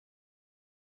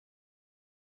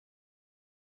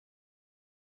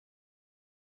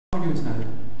are you doing tonight?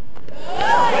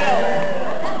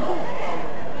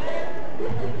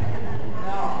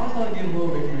 Now, I was going to give a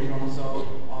little bit of information. So,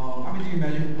 I've been doing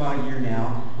magic for about a year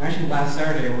now. And actually, last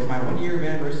Saturday was my 1 year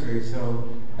anniversary, so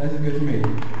that's good for me.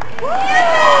 Thank you.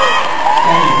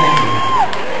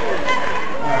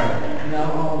 Alright, now,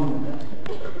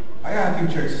 I got a few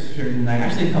tricks here tonight.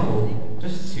 Actually, a couple.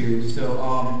 Just two. So,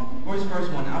 for this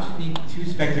first one, I actually need 2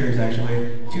 spectators,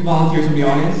 actually. 2 volunteers from the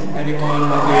audience. Anyone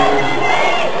want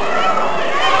to...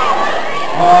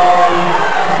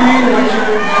 Be the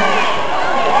lecture.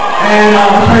 And,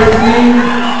 I'll try to sing.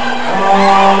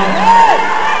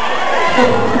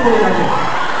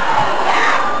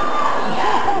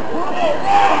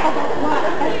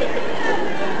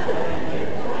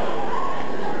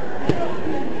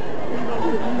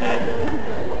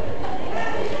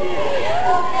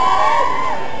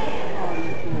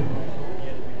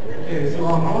 Okay, so, I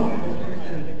want to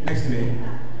stand next to me.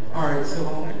 Alright, so,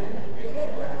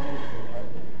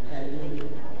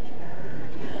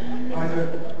 alright, so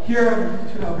here I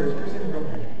have 2 helpers, first and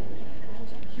broken.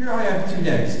 Here I have 2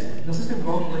 decks. Now, since they're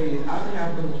both ladies, I was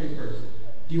have to go to the trees first.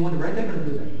 Do you want the red deck or the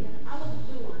blue deck? I want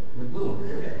the blue one. The blue one,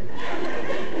 okay.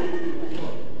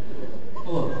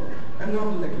 Hold up. I'm not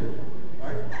blue deck here.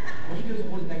 Alright? What you do is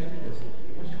hold the deck like this.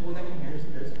 What you hold the deck in here,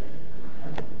 like this.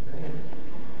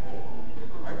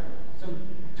 Alright, so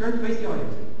turn to face the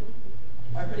audience.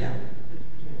 Alright, put it down.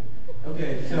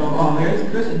 Okay, so there's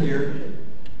Chris in here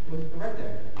with the red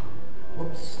deck.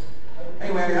 Whoops.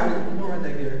 Anyway, I have no red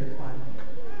deck here. It's fine.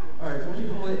 Alright, so what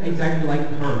you hold it exactly like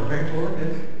her. Right? Hold it like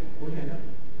this. Hold your hand up.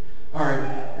 Alright,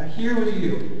 now here what you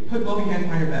do. Put both your hands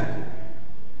behind your back.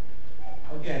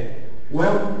 Okay.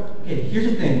 Well, okay, here's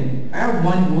the thing. I have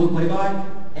 1 rule to play by,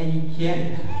 and you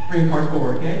can't bring cards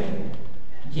forward, okay?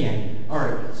 You can't.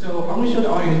 Alright, so I'm going to show the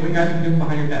audience what you guys can do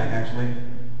behind your back, actually.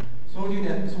 So what we're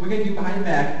going to do behind your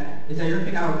back is that you're going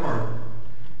to pick out a card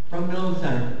from the middle of the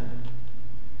center.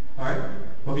 Alright?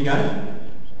 Hope you got it?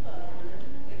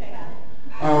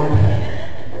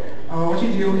 What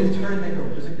you do is turn the neck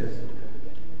over, just like this.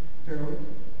 Turn it over.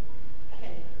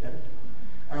 Yeah.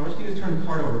 Alright, what you do is turn the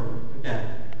card over, like that.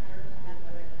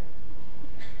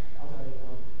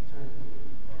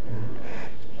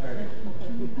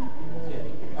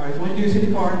 Alright, so what you do is hit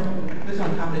the card, put this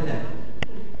on top of the deck.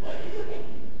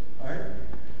 Alright?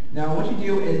 Now what you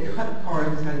do is cut the card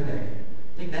inside the deck.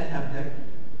 Take that half deck,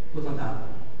 put it on top.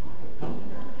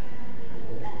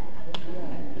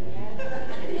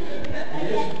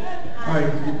 Alright,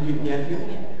 you have to?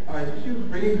 Alright, so you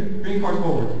bring cards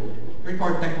forward. Bring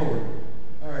card deck forward.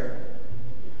 Alright.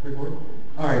 Bring forward.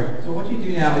 Alright, so what you do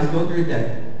now is go through the deck.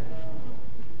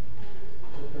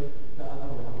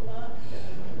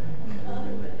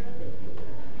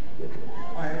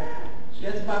 Alright, she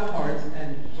has 5 cards,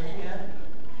 and what she have?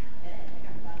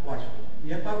 Watch. You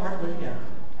have 5 cards, what she have?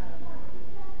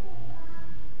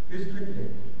 Here's the trick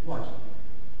thing. Watch.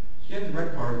 She has the red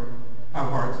card, 5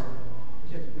 cards.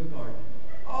 She has the blue card.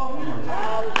 Oh,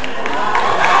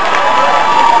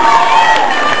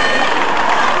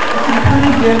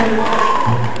 pretty good.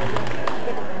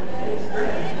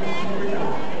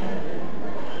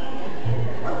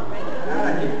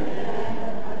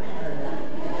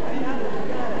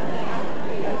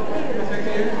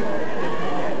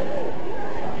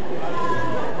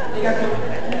 You got some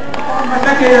my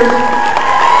spectators.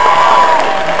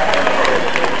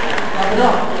 Wrap it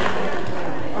up.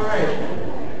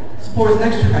 For this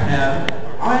next trick I have,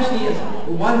 I actually need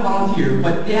 1 volunteer,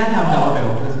 but they have to have a dollar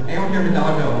bill. Does anyone here have a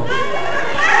dollar bill?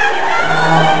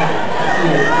 Let's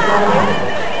see.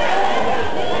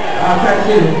 Try 2.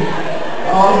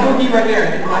 It's going to be right there.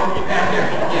 It's like back there.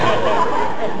 Yeah.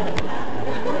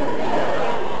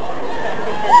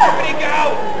 Where'd he go?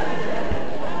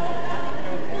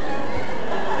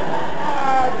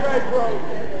 Great, bro.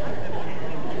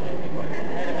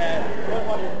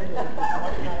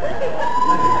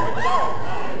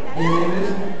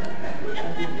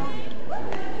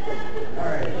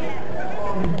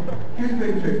 Here's a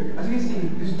quick trick. As you can see,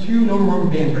 there's 2 no rubber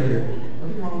bands right here.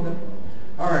 Nothing wrong with them.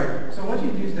 Alright, so what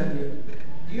you do, Stephanie,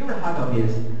 do you know what a hot dog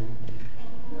is?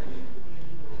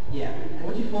 Yeah.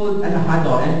 What you fold it as a hot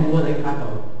dog, and you roll it like a hot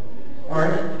dog.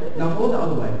 Alright? Now fold it the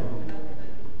other way.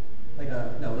 Like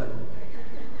a, no, like,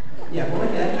 yeah, fold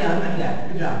like that. Yeah, like that.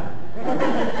 Good job.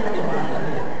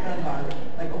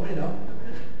 Like open it up.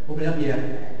 Open it up, yeah.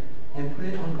 And put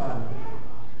it on the bottom.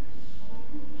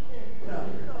 Put it up.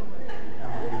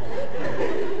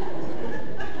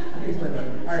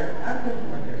 Alright, I have a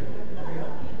question right there.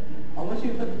 I want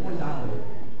you to put it horizontally.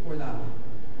 Horizontally.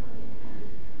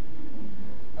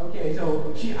 Okay,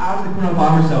 so she obviously put it on the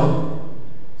bottom herself.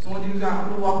 So what I'm going to do is I'm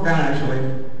going to walk around actually.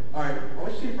 Alright, I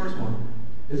want you to see the first one.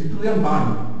 It's completely on the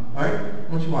bottom. Alright?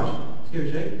 I want you to watch. Just give it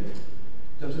a shake.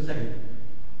 Jump to the second.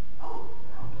 Oh!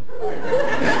 Alright. Sure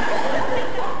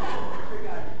you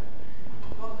got it.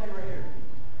 Go on the second right here.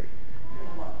 You're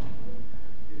gonna watch.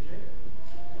 Give it a shake.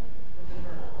 Jump to the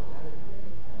first.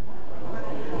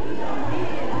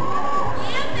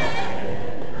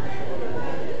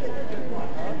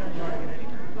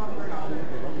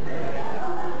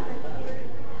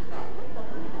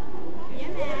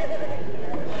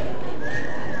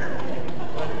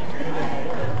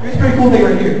 Here's a pretty cool thing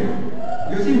right here.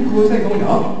 You'll see the cool thing going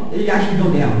up, and you actually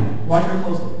go down. Watch very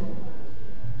closely.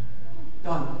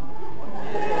 Done.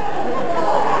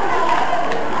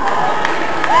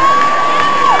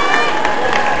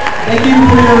 Thank you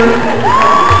for your audience.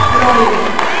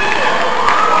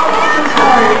 I'm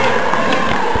sorry.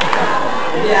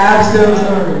 Yeah, I'm so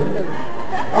sorry.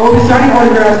 I will be signing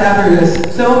autographs after this,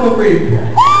 so feel free.